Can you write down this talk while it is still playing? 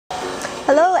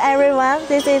everyone,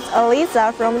 this is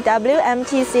Elisa from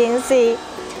WMTCNC.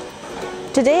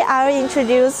 Today I will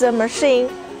introduce the machine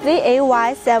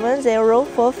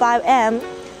ZAY7045M.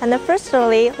 And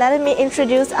firstly, let me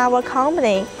introduce our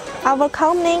company. Our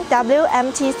company,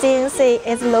 WMTCNC,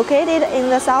 is located in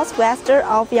the southwest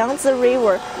of Yangtze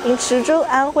River in Chizhou,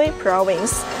 Anhui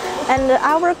Province. And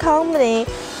our company,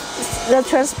 the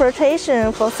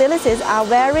transportation facilities are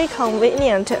very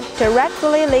convenient,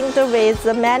 directly linked with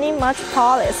many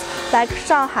metropolises like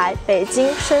Shanghai,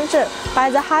 Beijing, Shenzhen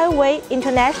by the highway,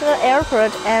 international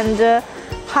airport, and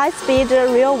high-speed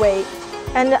railway.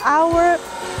 And our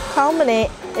company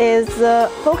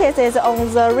focuses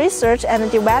on the research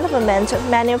and development,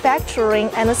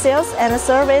 manufacturing, and sales and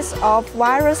service of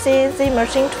various CNC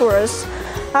machine tools.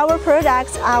 Our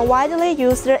products are widely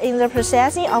used in the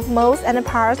processing of molds and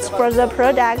parts for the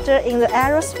product in the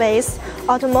aerospace,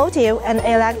 automotive, and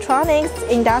electronics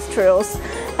industries.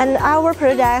 And our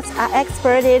products are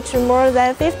exported to more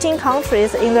than 15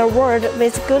 countries in the world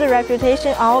with good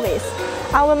reputation always.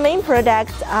 Our main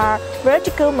products are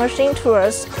vertical machine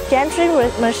tools, gantry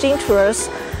machine tools,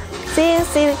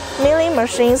 CNC milling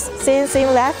machines, CNC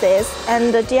lathes,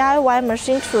 and DIY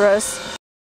machine tools.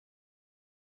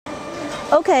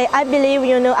 Okay, I believe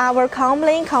you know our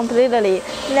company completely.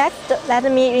 Next, let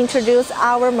me introduce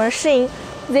our machine,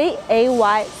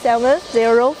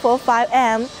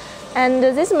 ZAY7045M. And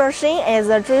this machine is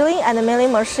a drilling and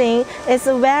milling machine. It's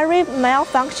very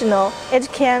multifunctional. It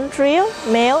can drill,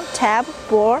 mill, tap,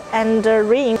 bore, and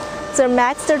ring. The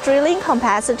max drilling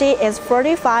capacity is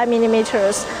 45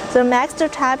 mm. The max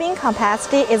tapping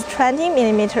capacity is 20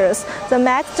 mm. The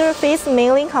max face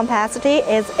milling capacity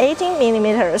is 18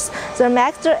 mm. The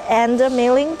max end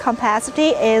milling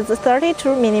capacity is 32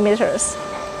 mm.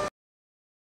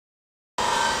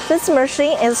 This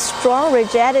machine is strong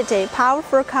rigidity,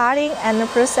 powerful cutting and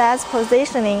precise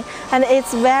positioning, and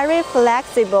it's very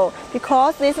flexible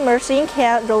because this machine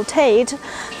can rotate.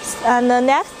 And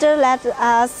next, let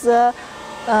us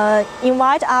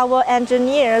invite our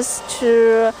engineers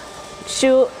to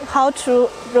show how to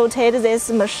rotate this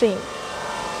machine.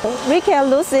 We can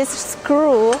lose this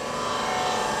screw,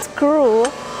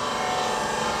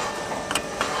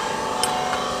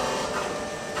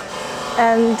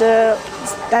 and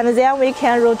then we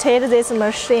can rotate this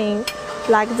machine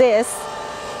like this.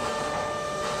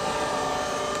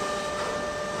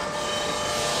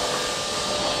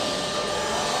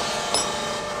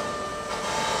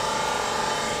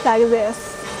 Like this.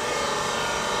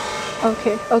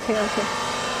 Okay.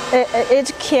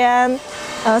 It can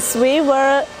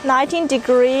swivel 19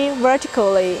 degrees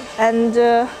vertically, and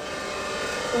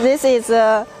this is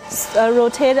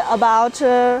rotated about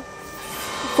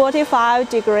 45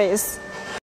 degrees.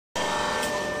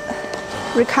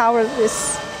 Recover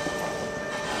this.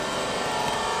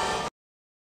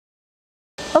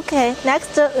 Okay,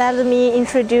 next let me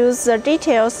introduce the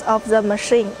details of the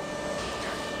machine.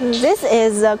 This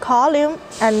is the column,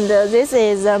 and this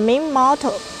is the main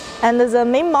motor. And the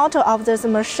main motor of this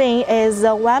machine is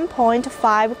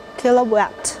 1.5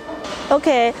 kilowatt.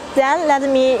 Okay, then let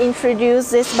me introduce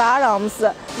these buttons.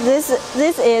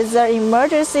 This is the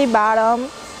emergency button,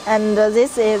 and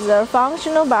this is the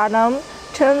functional button.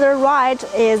 Turn the right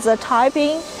is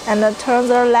typing, and turn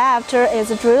the left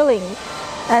is drilling.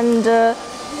 And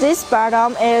this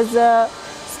button is the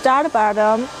start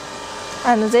button,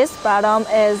 and this button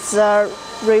is the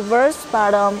reverse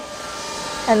button.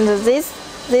 And this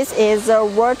is the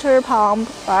water pump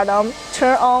button,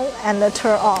 turn on and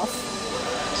turn off.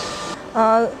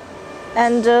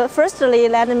 Firstly,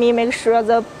 let me make sure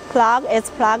the plug is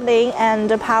plugged in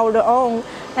and powered on,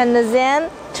 and then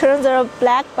turn the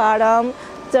black button.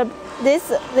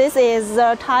 This is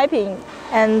the typing,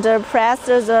 and press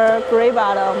the gray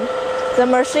button. The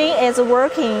machine is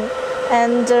working,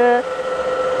 and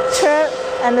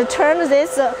turn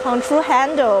this control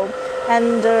handle,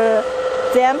 and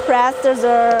then press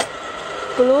the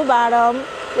blue button.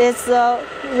 It's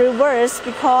reverse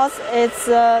because it's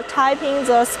typing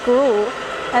the screw,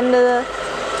 and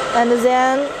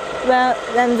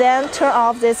then turn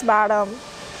off this button.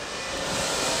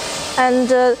 And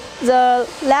the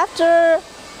left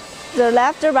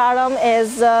button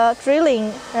is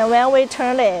drilling, and when we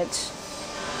turn it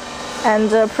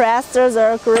and press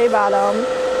the gray button,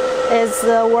 it's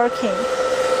working.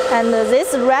 And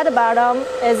this red button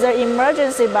is the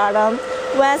emergency button.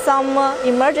 When some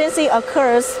emergency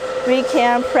occurs, we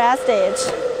can press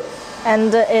it,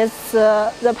 and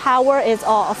the power is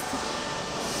off.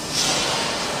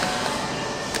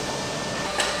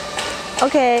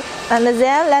 Okay, and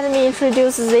then let me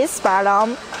introduce this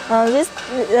button.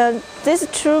 These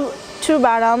two two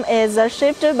bottom is the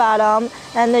shifter bottom,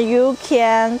 and you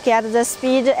can get the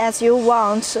speed as you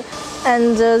want.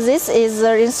 And this is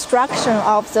the instruction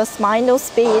of the spindle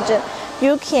speed.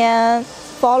 You can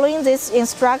following this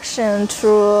instruction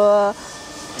to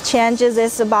change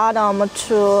this bottom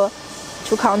to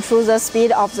control the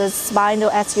speed of the spindle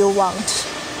as you want.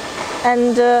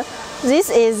 And this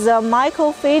is a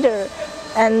micro feeder,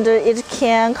 and it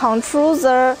can control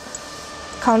the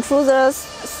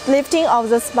lifting of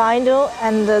the spindle,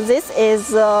 and this is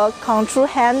the control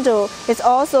handle. It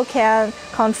also can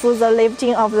control the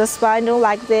lifting of the spindle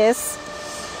like this,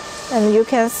 and you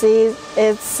can see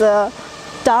it's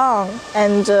down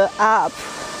and up.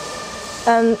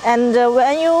 And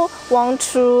when you want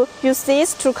to use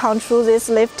this to control this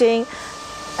lifting,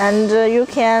 and you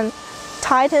can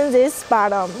tighten this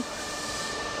bottom,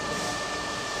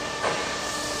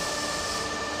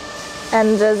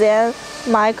 and then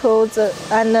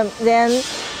then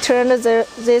turn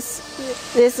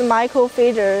this micro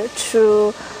feeder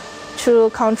to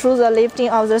control the lifting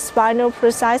of the spindle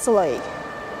precisely.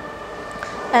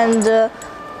 And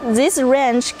this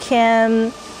wrench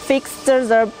can fix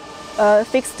the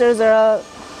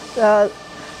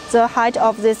height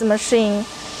of this machine.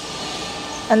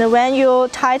 And when you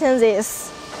tighten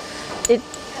this, it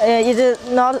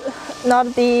not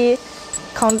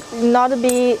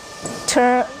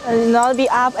be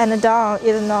up and down.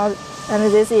 And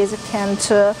this is can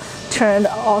turn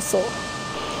also.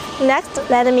 Next,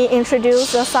 let me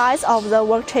introduce the size of the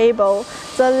work table.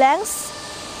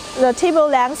 The table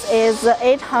length is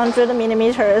 800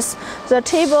 millimeters. The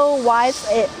table width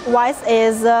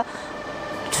is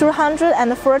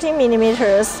 240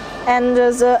 millimeters, and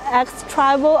the X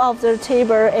travel of the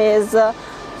table is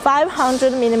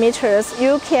 500 millimeters.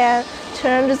 You can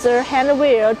turn the hand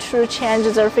wheel to change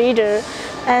the feeder,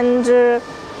 and the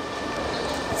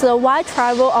Y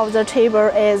travel of the table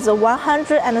is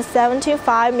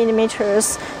 175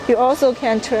 millimeters. You also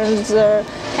can turn the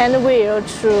hand wheel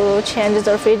to change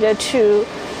the feeder too.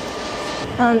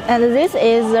 And this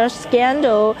is the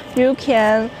scandal. You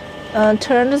can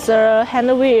turn the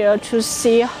hand wheel to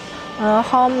see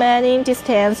how many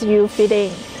distance you fit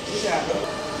in.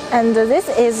 And this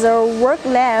is a work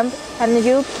lamp, and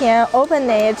you can open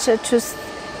it to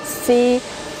see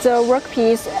the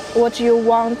workpiece what you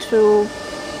want to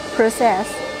process.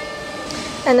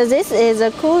 And this is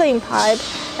a cooling pipe,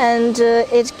 and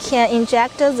it can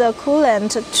inject the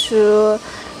coolant to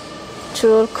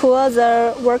cool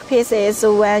the workpieces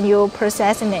when you're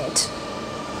processing it.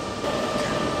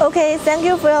 Okay, thank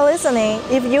you for listening.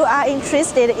 If you are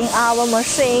interested in our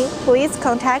machine, please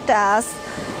contact us.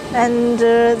 And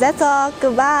that's all.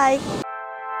 Goodbye.